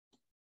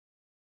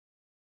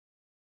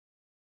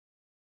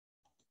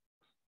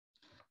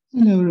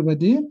Hello,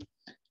 everybody.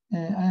 I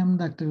am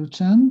Dr.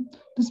 Uchan.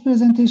 This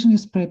presentation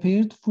is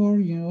prepared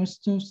for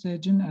University of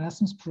Surgeon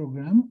Erasmus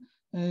program,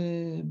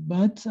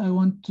 but I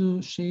want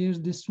to share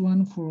this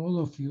one for all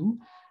of you.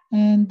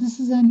 And this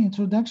is an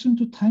introduction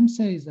to time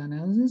series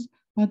analysis,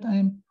 but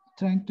I'm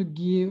trying to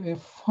give a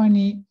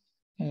funny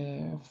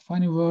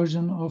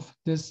version of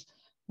this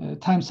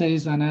time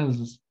series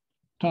analysis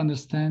to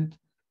understand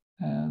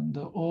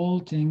the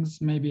all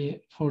things maybe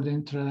for the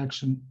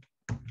introduction.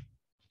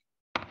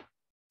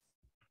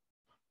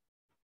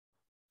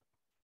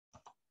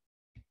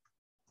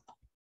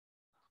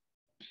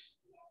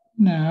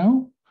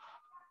 Now,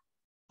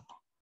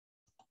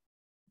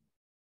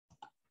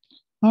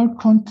 our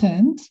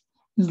content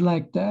is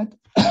like that.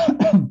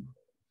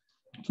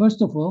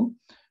 First of all,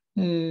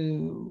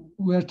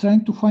 we are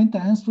trying to find the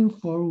answer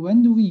for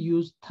when do we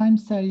use time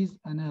series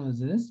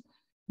analysis.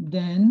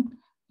 Then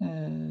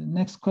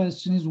next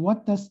question is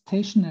what does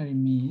stationary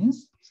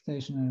means?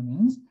 Stationary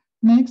means.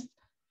 Next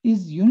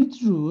is unit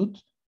root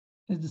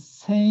is the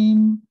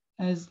same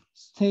as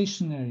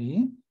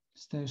stationary.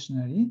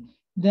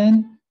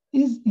 Then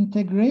is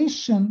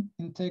integration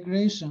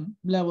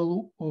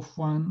level of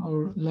one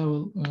or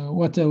level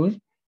whatever.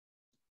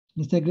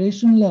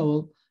 Integration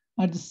level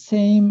are the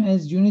same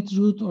as unit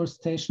root or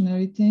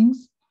stationary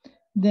things.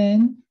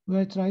 Then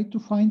we're trying to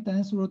find the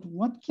answer of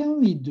what can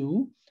we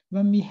do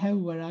when we have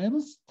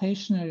variables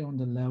stationary on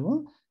the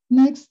level.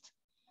 Next,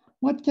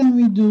 what can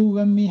we do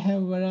when we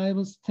have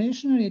variables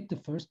stationary at the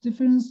first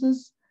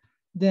differences?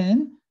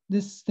 Then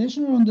this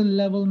stationary on the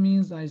level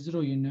means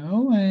I0, you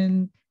know,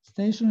 and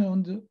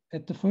stationary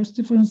at the first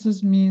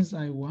differences means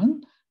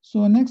I1.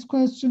 So next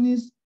question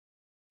is,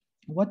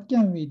 what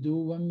can we do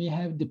when we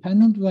have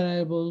dependent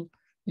variable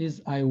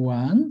is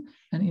I1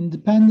 and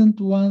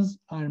independent ones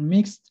are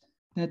mixed?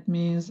 That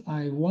means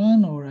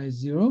I1 or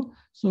I0.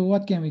 So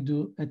what can we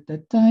do at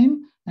that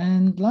time?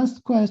 And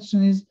last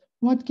question is,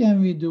 what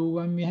can we do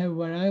when we have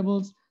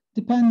variables?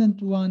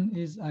 Dependent one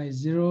is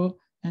I0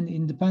 and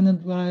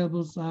independent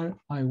variables are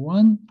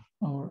I1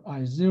 or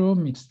I0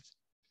 mixed.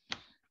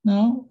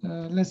 Now,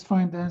 let's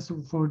find the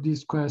answer for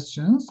these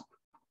questions.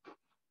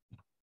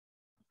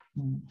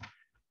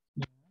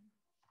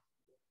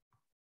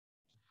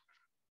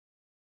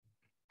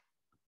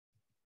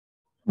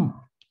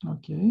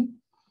 Okay.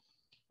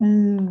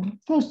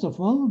 First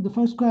of all, the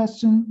first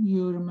question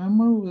you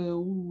remember,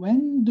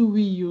 when do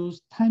we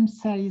use time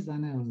series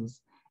analysis?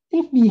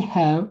 If we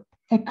have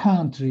a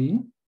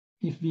country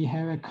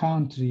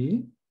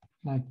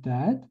like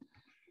that,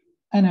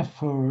 and a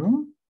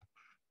firm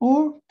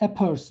or a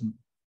person,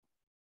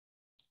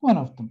 one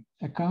of them,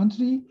 a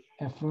country,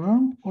 a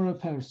firm, or a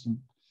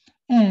person.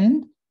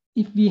 And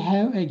if we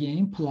have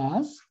again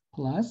plus,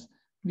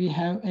 we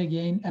have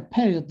again a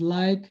period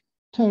like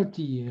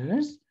 30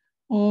 years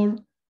or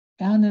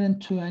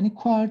 120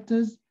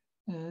 quarters.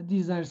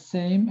 These are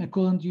same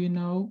equivalent, you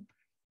know,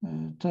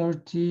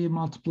 30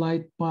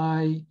 multiplied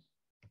by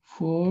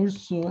 4,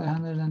 so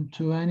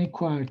 120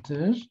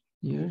 quarters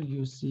here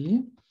you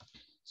see.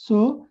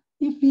 So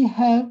if we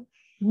have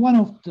one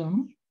of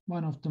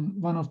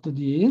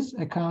these,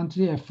 a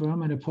country, a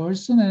firm, and a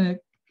person, and a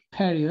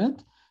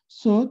period,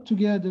 so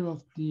together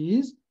of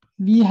these,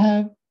 we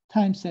have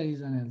time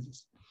series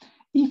analysis.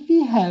 If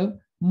we have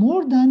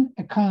more than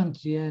a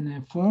country and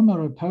a firm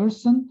or a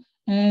person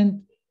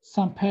and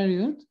some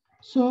period,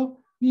 so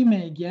we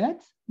may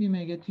get,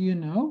 you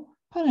know,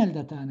 panel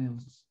data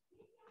analysis.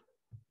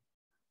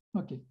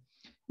 Okay.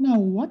 Now,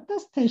 what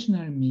does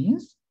stationary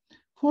means?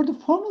 For the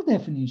formal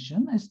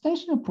definition, a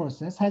stationary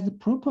process has the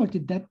property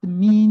that the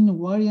mean,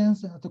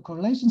 variance, and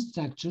autocorrelation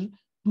structure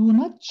do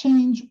not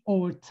change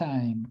over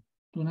time.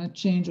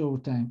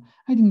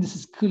 I think this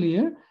is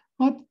clear,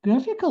 but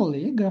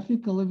graphically,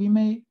 we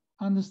may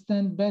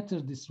understand better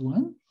this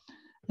one.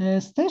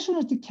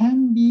 Stationarity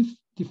can be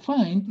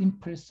defined in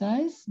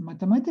precise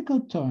mathematical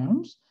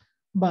terms,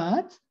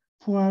 but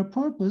for our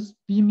purpose,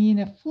 we mean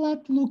a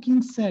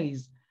flat-looking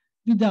series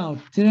without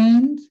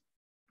trend,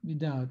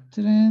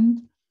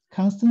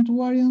 constant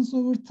variance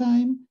over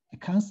time, a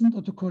constant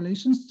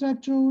autocorrelation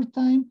structure over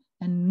time,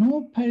 and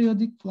no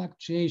periodic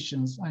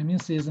fluctuations, I mean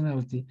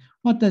seasonality.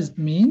 What does it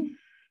mean?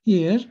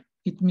 Here,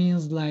 it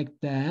means like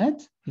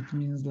that.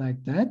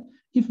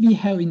 If we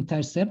have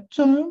intercept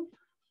term,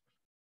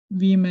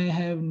 we may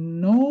have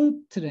no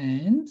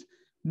trend,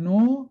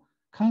 no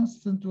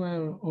constant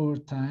variance over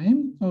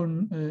time, or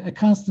a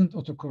constant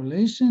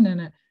autocorrelation,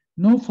 and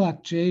no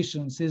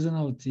fluctuation,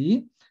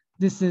 seasonality.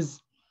 This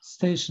is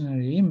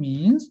stationary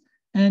means.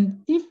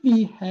 And if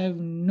we have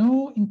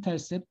no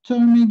intercept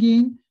term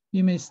again,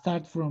 we may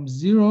start from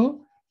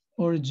 0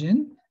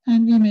 origin,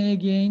 and we may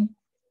again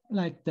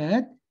like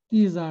that.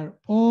 These are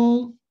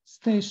all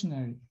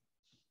stationary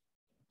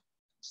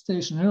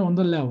on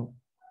the level.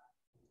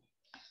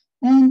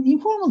 And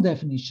informal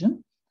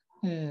definition,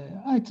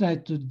 I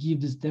tried to give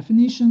this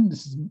definition.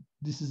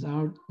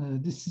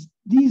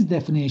 These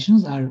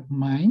definitions are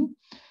mine.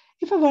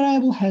 If a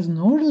variable has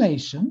no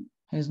relation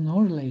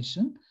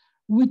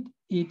with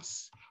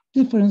its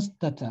difference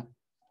data,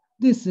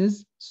 this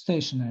is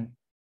stationary.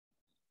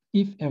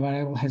 if a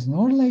variable has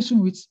no relation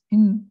with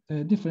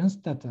difference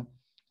data.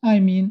 I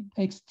mean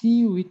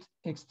xt with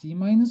xt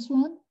minus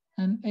 1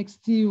 and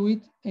xt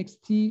with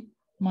xt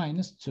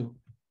minus 2.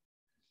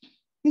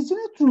 Is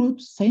unit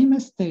root same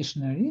as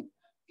stationary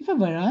if a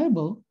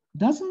variable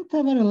doesn't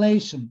have a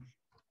relation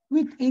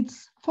with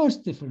its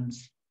first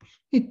difference?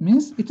 It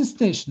means it is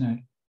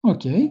stationary.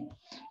 Okay.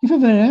 If a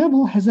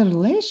variable has a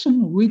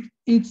relation with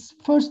its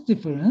first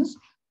difference,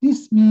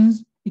 this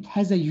means it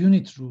has a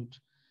unit root.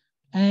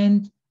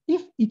 And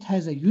if it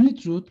has a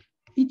unit root,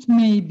 it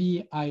may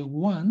be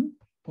I1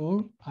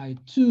 or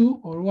I2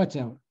 or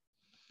whatever.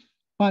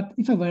 But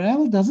if a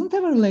variable doesn't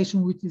have a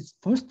relation with its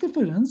first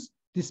difference,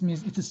 this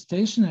means it is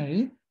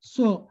stationary.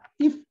 So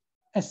if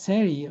a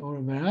series or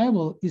a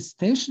variable is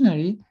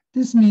stationary,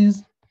 this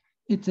means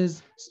it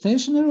is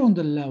stationary on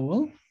the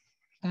level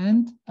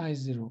and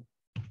I0.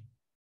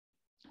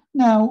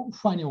 Now,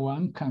 funny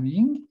one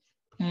coming,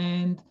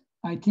 and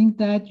I think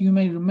that you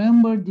may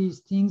remember these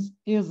things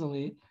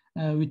easily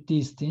with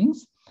these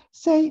things.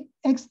 Say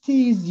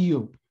xt is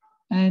u,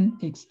 and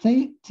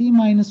xt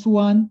minus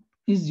 1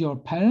 is your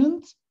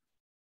parent.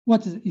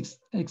 What is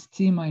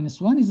xt minus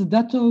 1? Is the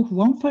data of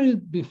one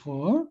period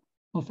before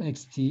of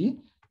xt.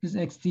 This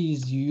xt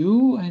is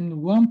u,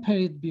 and one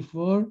period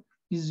before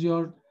is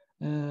your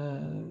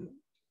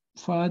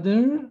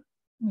father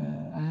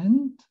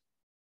and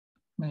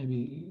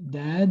maybe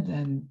dad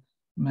and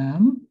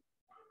mom.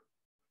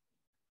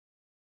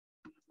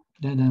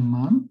 Dad and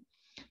mom.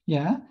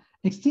 Yeah.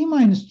 Xt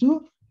minus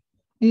 2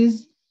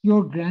 is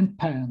your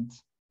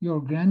grandparents, your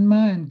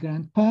grandma and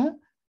grandpa.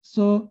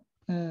 So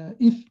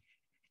if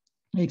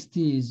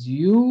xt is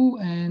u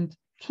and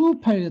two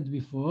periods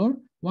before,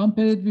 one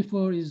period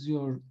before is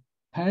your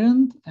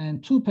parent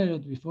and two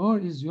periods before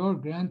is your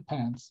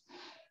grandparents.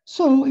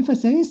 So if I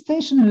say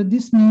stationary,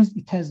 this means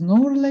it has no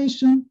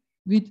relation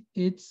with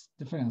its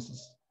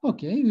differences.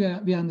 Okay,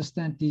 we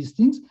understand these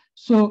things.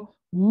 So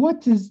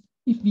what is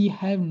if we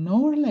have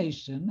no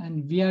relation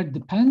and we are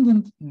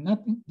dependent,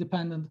 not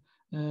dependent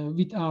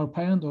with our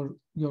parent or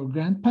your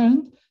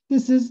grandparent?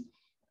 This is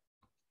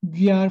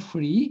we are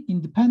free,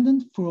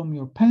 independent from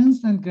your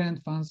parents and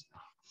grandparents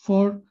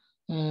for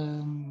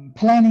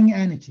planning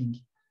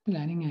anything.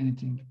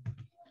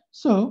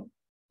 So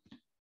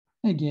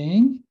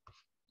again,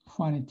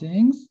 funny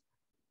things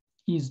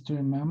is to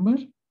remember.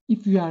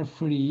 If you are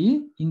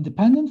free,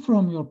 independent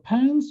from your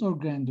parents or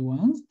grand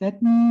ones,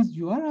 that means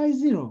you are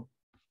I0.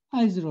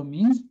 I0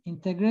 means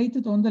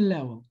integrated on the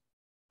level.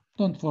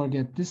 Don't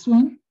forget this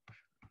one.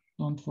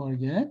 Don't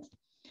forget.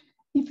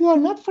 If you are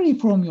not free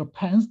from your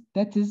parents,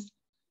 that is,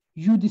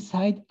 you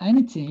decide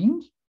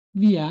anything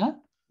via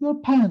your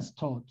parents'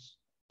 thoughts.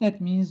 That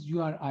means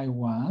you are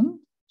I1,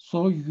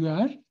 so you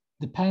are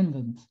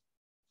dependent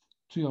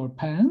to your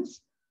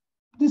parents.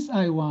 This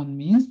I1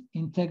 means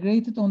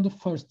integrated on the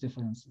first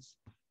differences.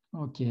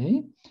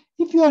 Okay.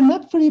 If you are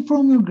not free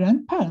from your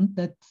grandparent,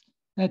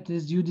 that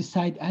is, you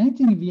decide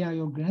anything via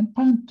your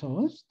grandparent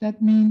thoughts,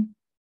 that means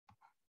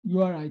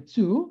you are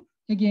I2.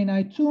 Again,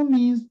 I2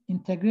 means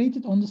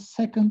integrated on the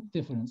second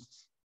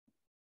differences.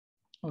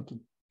 Okay.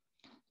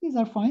 These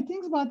are fine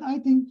things, but I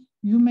think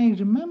you may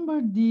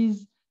remember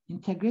these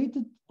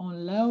integrated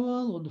on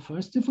level on the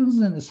first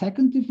differences and the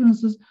second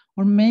differences,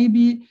 or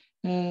maybe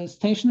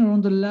stationary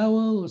on the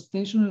level or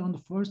stationary on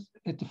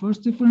the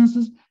first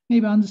differences,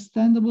 maybe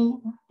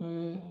understandable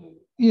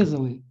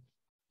easily.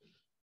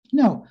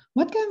 Now,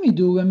 what can we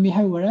do when we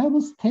have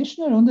variables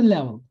stationary on the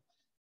level?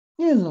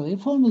 Easily,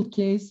 formal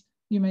case,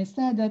 we may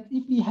say that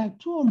if we have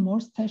two or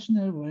more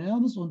stationary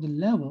variables on the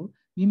level,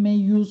 we may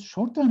use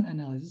short-term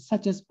analysis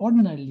such as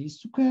ordinary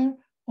least square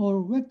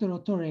or vector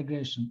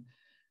autoregression.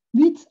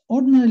 With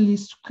ordinary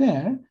least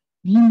square,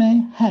 we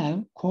may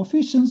have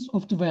coefficients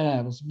of the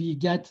variables. We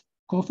get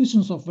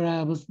coefficients of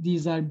variables.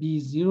 These are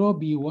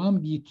B0, B1,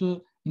 B2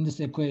 in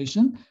this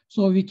equation.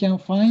 So we can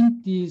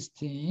find these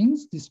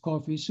things, these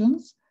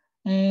coefficients.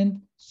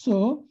 And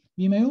so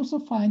we may also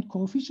find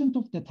coefficient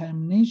of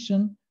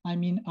determination. I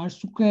mean, R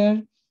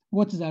square.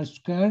 What is R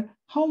square?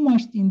 How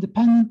much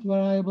independent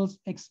variables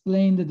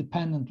explain the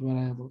dependent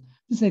variable?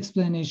 This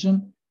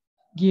explanation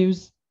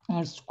gives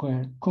R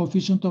square,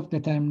 coefficient of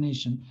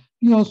determination.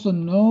 You also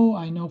know,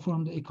 I know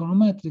from the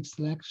econometrics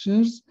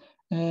lectures,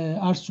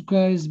 R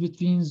square is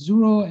between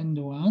 0 and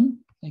 1.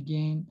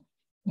 Again,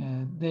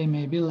 they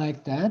may be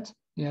like that.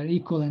 They are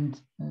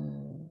equivalent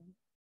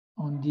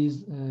on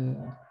these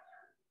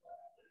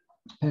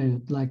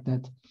period like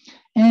that.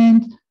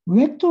 And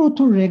vector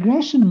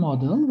autoregression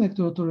model,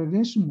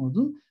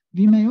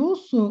 we may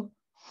also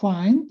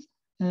find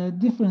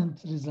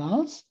different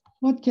results.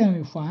 What can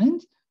we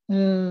find?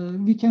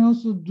 We can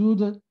also do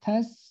the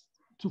tests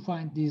to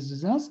find these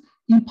results: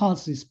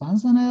 impulse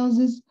response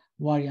analysis,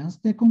 variance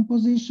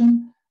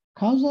decomposition,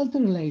 causality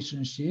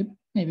relationship,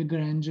 maybe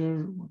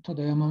Granger,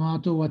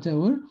 Toda-Yamamoto,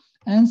 whatever,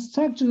 and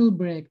structural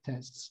break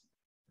tests.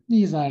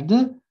 These are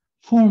the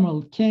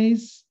formal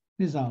case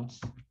results.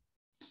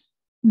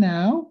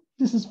 Now,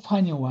 this is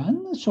funny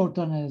one, short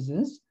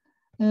analysis.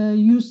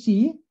 You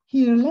see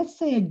here, let's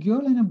say a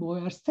girl and a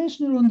boy are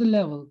stationary on the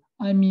level.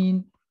 I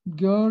mean,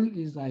 girl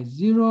is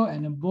I0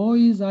 and a boy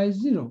is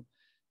I0.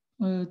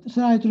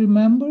 Try to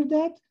remember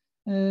that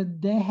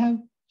they have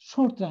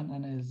short-run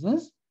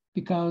analysis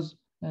because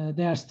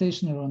they are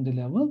stationary on the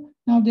level.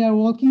 Now they are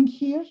walking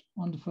here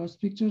on the first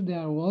picture. They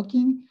are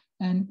walking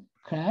and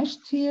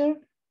crashed here.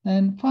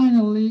 And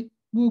finally,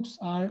 books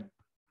are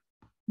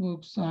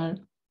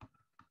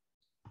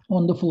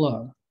on the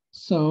floor.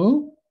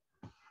 So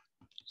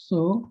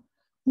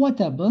what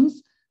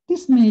happens?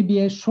 This may be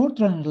a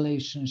short-run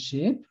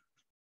relationship.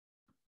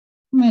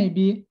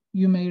 Maybe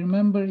you may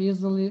remember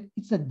easily,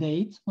 it's a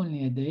date,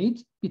 only a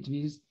date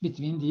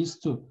between these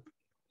two.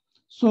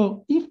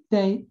 So if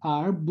they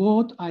are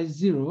both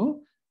I0,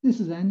 this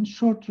is a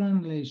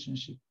short-run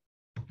relationship.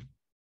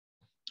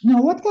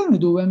 Now, what can we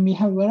do when we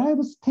have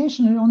variables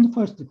stationary on the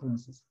first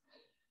differences?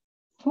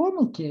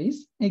 Formal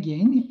case,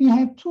 again, if we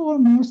have two or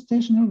more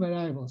stationary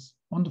variables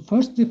on the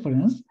first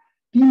difference,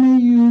 we may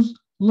use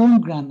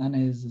long-run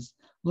analysis.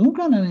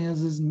 Long-run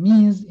analysis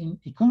means in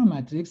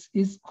econometrics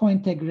is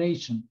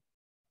cointegration.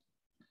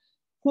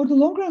 For the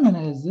long-run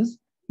analysis,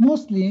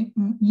 mostly,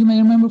 you may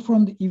remember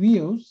from the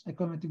EVOs,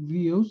 econometric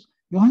VOs,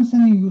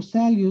 Johansen and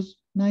Huselius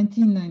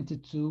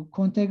 1992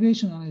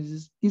 cointegration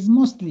analysis is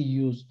mostly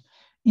used.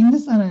 In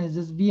this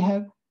analysis, we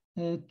have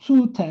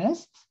two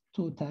tests,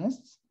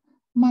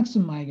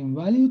 maximum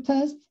eigenvalue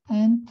test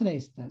and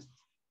trace test.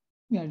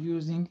 We are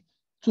using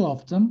two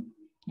of them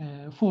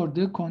for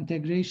the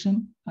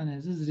cointegration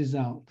analysis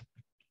result.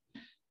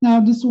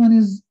 Now, this one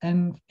is,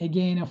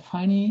 again, a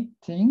funny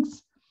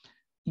things.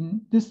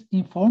 In this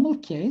informal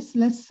case,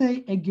 let's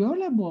say a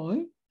girl, a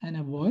boy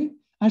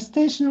are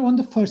stationary on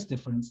the first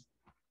difference.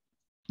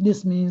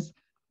 This means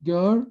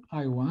girl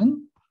I1,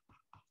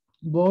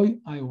 boy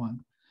I1.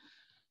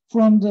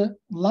 From the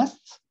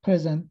last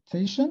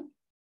presentation,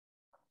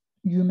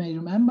 you may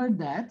remember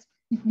that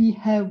if we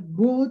have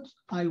both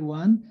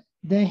I1,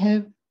 they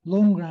have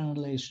long-run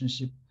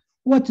relationship.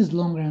 What is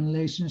long-run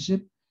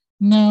relationship?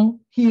 Now,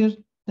 here,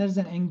 there's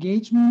an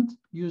engagement.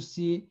 You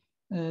see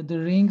the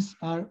rings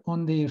are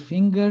on their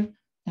finger,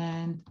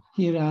 and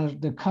here are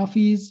the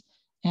coffees,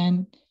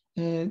 and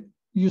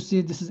you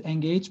see this is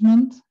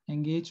engagement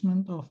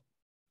of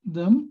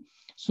them.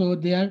 So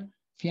they are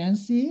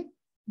fiancé,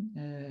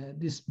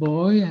 this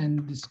boy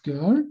and this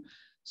girl.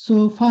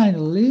 So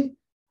finally,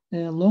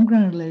 a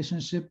long-run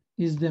relationship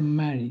is the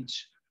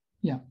marriage.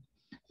 Yeah,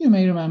 you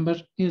may remember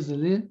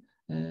easily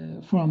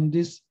from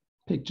these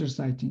pictures,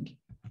 I think.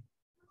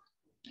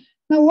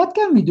 Now, what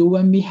can we do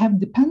when we have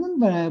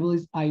dependent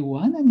variables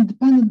I1 and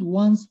independent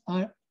ones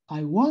are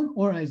I1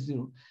 or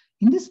I0?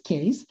 In this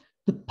case,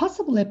 the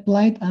possible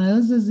applied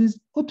analysis is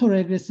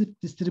autoregressive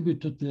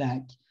distributed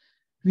lag.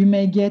 We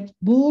may get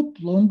both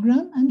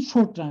long-run and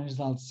short-run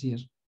results here.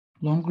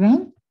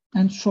 Long-run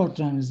and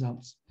short-run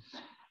results.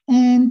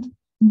 And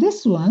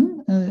this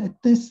one,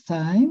 at this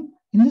time,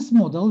 in this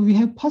model, we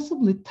have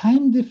possibly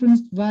time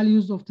difference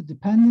values of the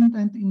dependent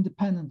and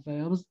independent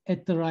variables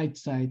at the right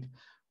side.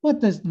 What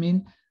does it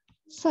mean?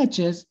 Such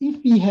as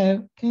if we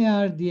have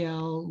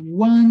ARDL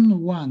 1,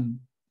 1,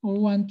 or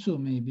 1, 2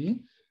 maybe,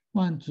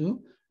 1,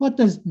 2, what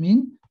does it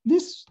mean?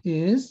 This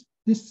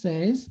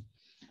says,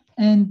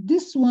 and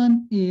this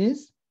one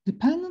is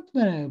dependent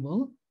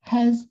variable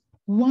has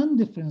one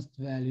difference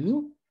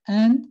value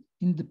and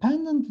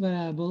independent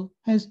variable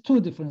has two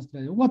difference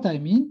value. What I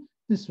mean,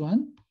 this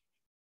one,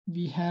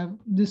 we have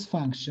this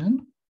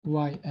function,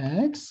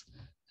 yx,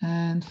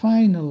 and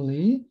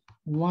finally,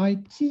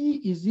 yt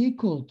is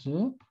equal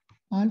to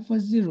alpha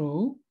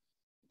 0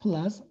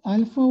 plus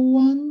alpha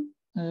 1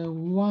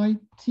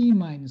 yt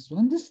minus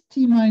 1. This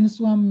t minus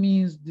 1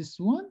 means this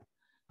one,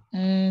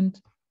 and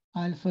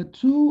alpha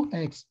 2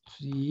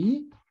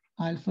 x3,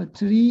 alpha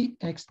 3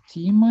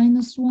 xt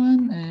minus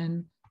 1,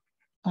 and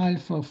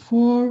alpha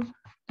 4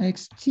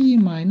 xt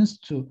minus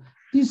 2.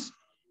 This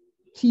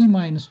t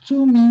minus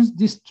 2 means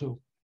this 2.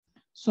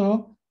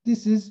 So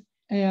this is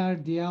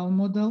ARDL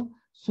model.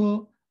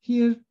 So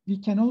here we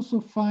can also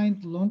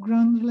find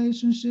long-run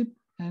relationship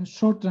and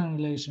short-run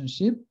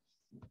relationship,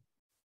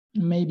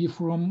 maybe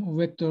from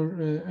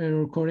vector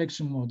error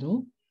correction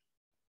model,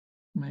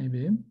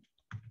 maybe.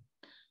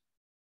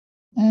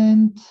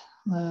 And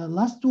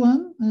last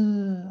one,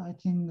 I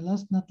think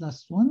not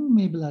last one,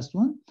 maybe last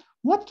one.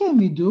 What can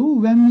we do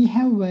when we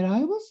have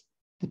variables?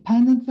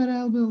 Dependent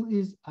variable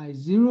is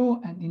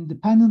I0 and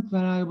independent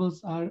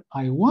variables are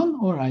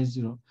I1 or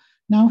I0.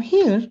 Now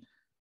here,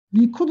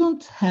 we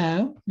couldn't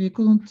have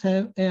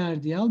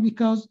ARDL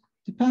because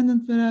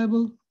dependent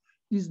variable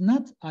is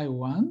not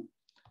I1.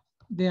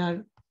 They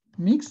are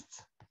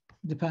mixed,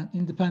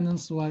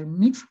 independents are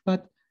mixed,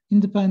 but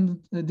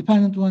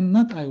dependent one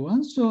not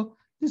I1. So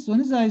this one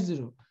is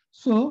I0.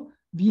 So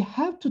we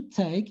have to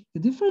take the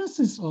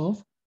differences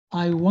of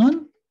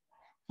I1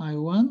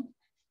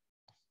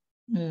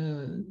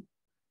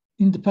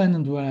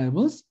 independent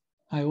variables,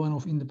 I1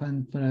 of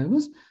independent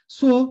variables.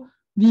 So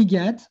we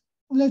get,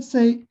 let's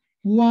say,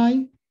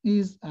 y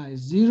is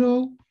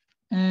I0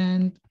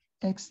 and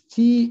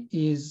xt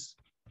is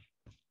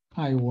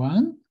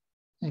I1,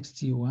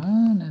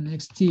 xt1 and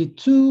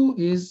xt2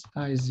 is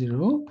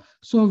I0.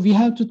 So we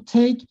have to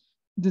take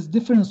this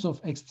difference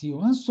of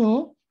xt1.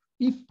 So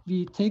if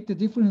we take the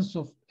difference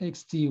of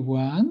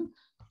xt1,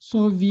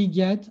 so we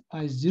get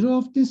I0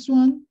 of this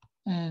one,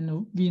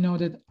 and we know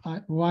that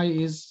y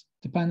is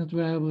dependent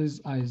variable is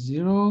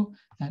I0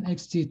 and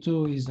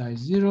xt2 is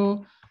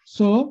I0.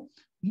 So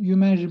you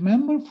may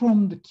remember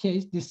from the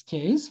case, this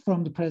case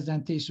from the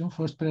presentation,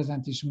 first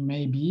presentation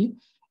maybe,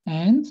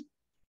 and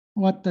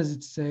what does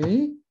it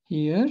say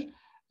here?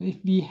 If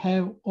we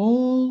have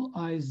all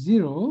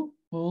I0,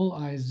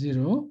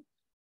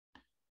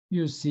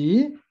 you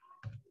see,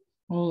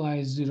 all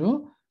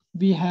I0,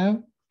 we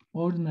have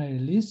ordinary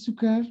least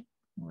square.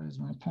 Where's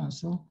my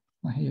pencil?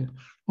 Here.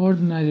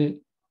 Ordinary,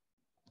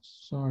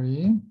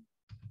 sorry.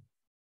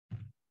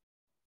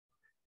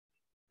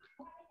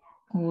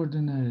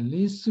 Ordinary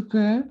least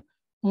square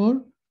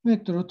or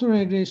vector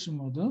autoregression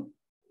model.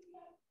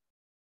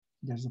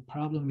 There's a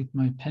problem with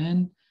my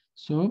pen.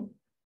 So,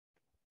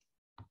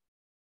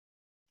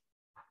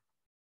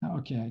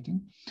 okay, I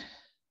think.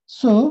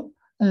 So,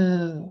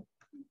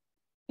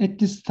 at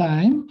this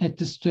time, at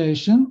this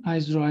situation,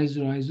 I0,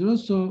 I0, I0,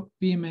 so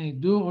we may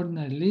do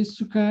ordinary least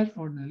square,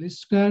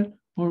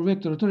 or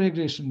vector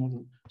autoregression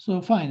model.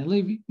 So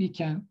finally, we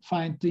can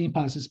find the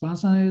impulse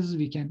response analysis,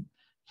 we can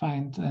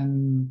find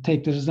and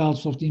take the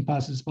results of the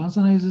impulse response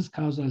analysis,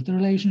 causality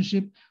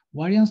relationship,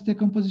 variance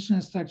decomposition,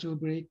 and structural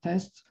break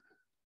tests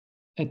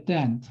at the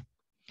end.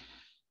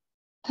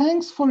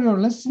 Thanks for your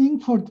listening.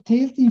 For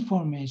detailed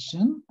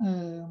information,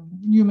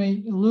 you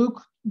may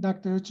look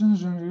Dr.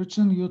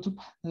 Yalçın YouTube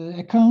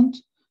account.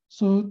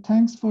 So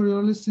thanks for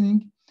your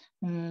listening.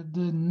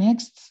 The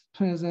next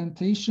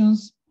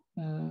presentations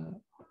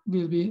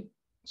will be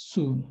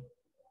soon.